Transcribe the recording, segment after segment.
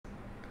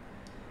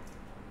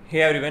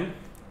Hey everyone.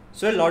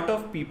 So a lot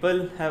of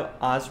people have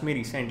asked me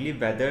recently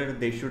whether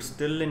they should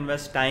still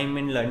invest time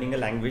in learning a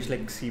language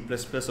like C++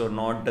 or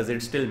not. Does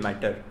it still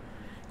matter?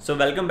 So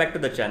welcome back to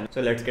the channel. So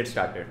let's get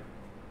started.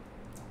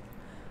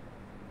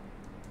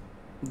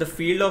 The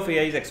field of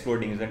AI is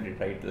exploding, isn't it,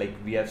 right? Like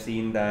we have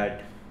seen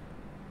that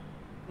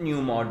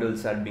new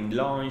models are being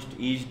launched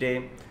each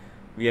day.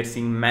 We are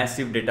seeing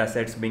massive data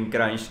sets being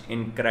crunched,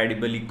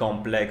 incredibly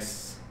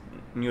complex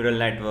neural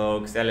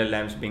networks,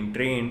 LLMs being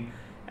trained,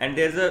 and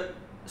there's a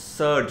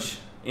surge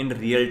in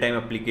real-time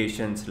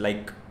applications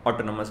like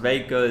autonomous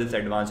vehicles,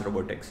 advanced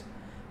robotics.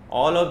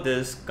 All of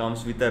this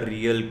comes with a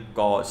real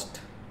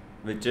cost,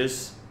 which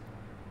is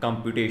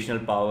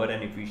computational power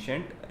and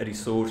efficient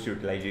resource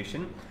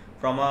utilization.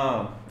 From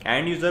a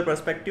end user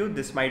perspective,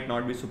 this might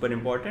not be super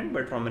important,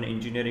 but from an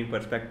engineering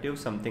perspective,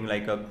 something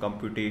like a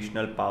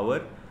computational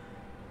power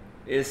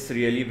is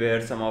really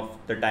where some of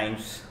the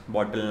times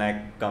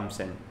bottleneck comes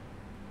in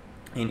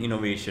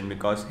innovation,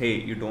 because hey,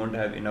 you don't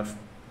have enough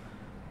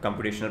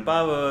computational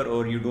power,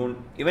 or you don't,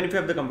 even if you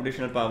have the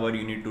computational power,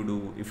 you need to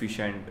do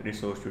efficient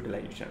resource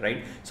utilization,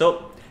 right?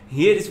 So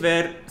here is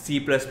where C++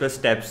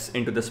 steps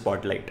into the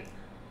spotlight.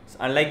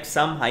 Unlike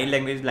some high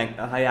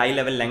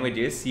level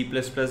languages, C++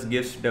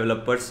 gives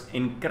developers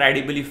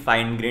incredibly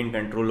fine grained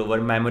control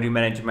over memory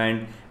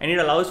management, and it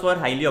allows for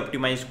highly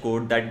optimized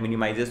code that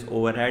minimizes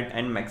overhead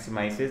and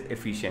maximizes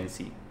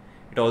efficiency.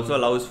 It also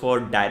allows for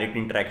direct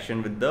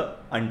interaction with the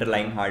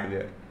underlying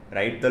hardware,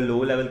 right? The low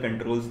level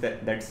controls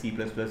that C++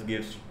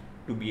 gives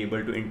to be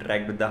able to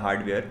interact with the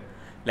hardware,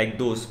 like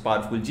those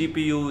powerful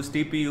GPUs,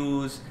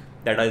 TPUs,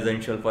 that are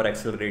essential for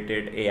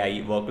accelerated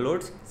AI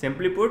workloads.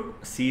 Simply put,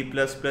 C++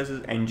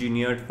 is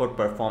engineered for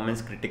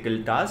performance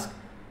critical tasks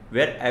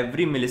where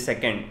every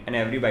millisecond and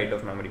every byte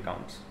of memory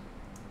counts,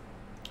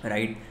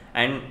 right?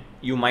 And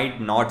you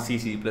might not see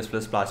C++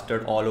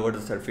 plastered all over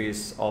the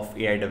surface of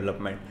AI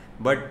development,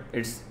 but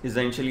it's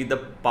essentially the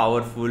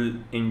powerful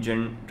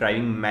engine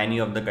driving many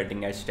of the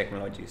cutting edge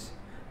technologies,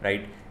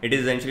 right? It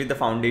is essentially the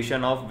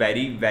foundation of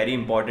very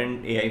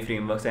important AI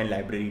frameworks and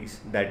libraries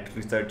that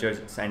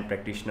researchers and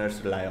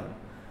practitioners rely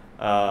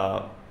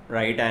on,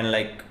 right? And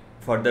like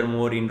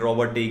furthermore, in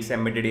robotics,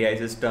 embedded AI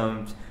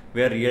systems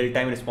where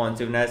real-time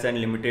responsiveness and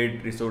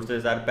limited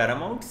resources are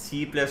paramount,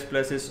 C++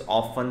 is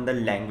often the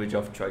language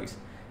of choice.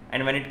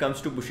 And when it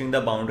comes to pushing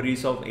the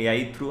boundaries of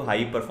AI through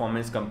high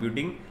performance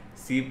computing,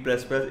 C++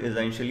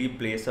 essentially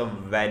plays a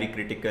very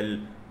critical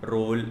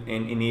role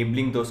in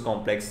enabling those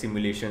complex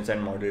simulations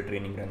and model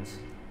training runs.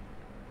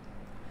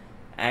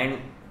 And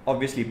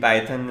obviously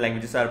Python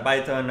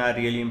are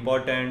really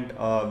important,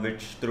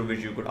 which through which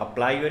you could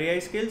apply your AI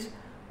skills.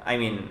 I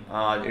mean,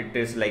 it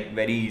is like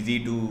very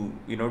easy to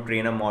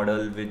train a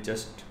model with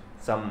just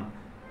some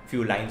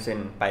few lines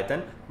in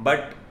Python,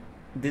 but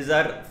these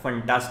are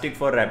fantastic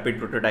for rapid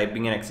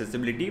prototyping and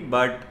accessibility.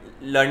 But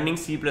learning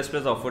C++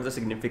 offers a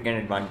significant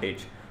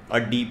advantage: a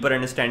deeper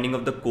understanding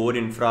of the core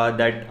infra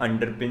that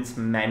underpins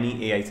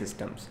many AI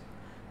systems.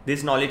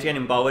 This knowledge can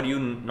empower you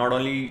not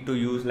only to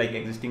use like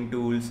existing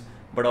tools,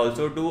 but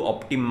also to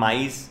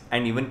optimize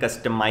and even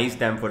customize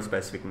them for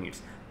specific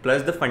needs.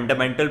 Plus, the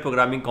fundamental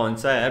programming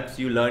concepts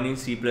you learn in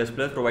C++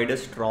 provide a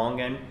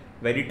strong and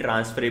very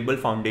transferable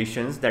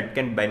foundations that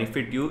can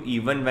benefit you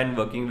even when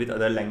working with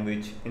other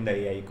language in the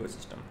AI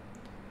ecosystem.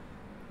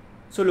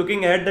 So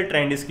looking ahead, the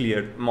trend is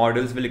clear.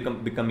 Models will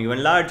become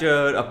even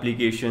larger,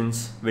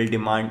 applications will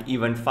demand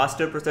even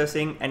faster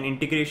processing, and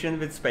integration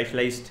with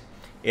specialized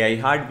AI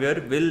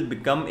hardware will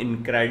become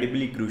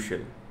incredibly crucial.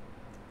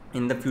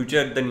 In the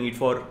future, the need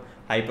for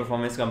high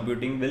performance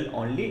computing will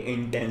only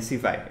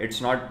intensify.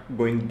 It's not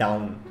going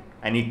down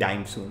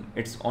anytime soon.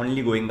 It's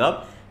only going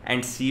up,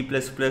 and C++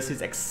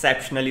 is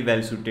exceptionally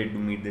well suited to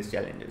meet these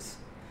challenges.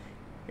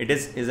 It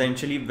is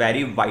essentially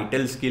very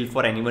vital skill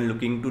for anyone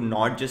looking to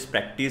not just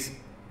practice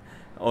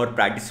or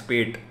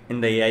participate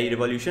in the AI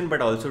revolution,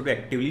 but also to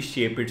actively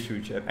shape its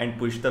future and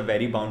push the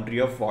very boundary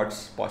of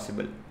what's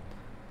possible.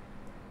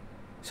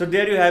 So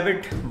there you have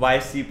it, why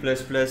C++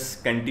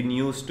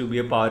 continues to be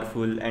a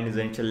powerful and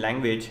essential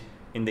language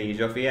in the age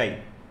of AI.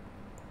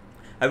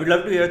 I would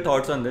love to hear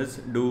thoughts on this.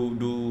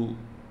 Do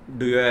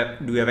you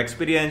have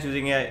experience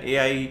using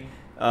AI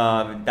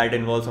that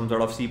involves some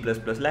sort of C++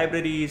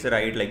 libraries,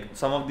 right? Like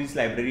some of these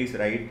libraries,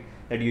 right,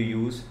 that you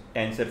use,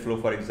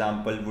 TensorFlow for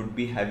example, would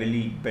be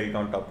heavily built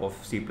on top of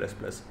C++.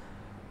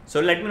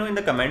 So let me know in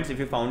the comments if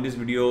you found this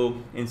video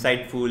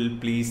insightful.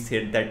 Please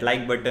hit that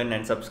like button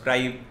and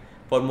subscribe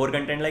for more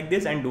content like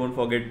this, and don't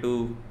forget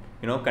to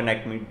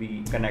connect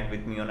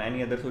with me on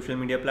any other social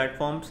media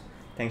platforms.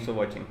 Thanks for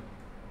watching.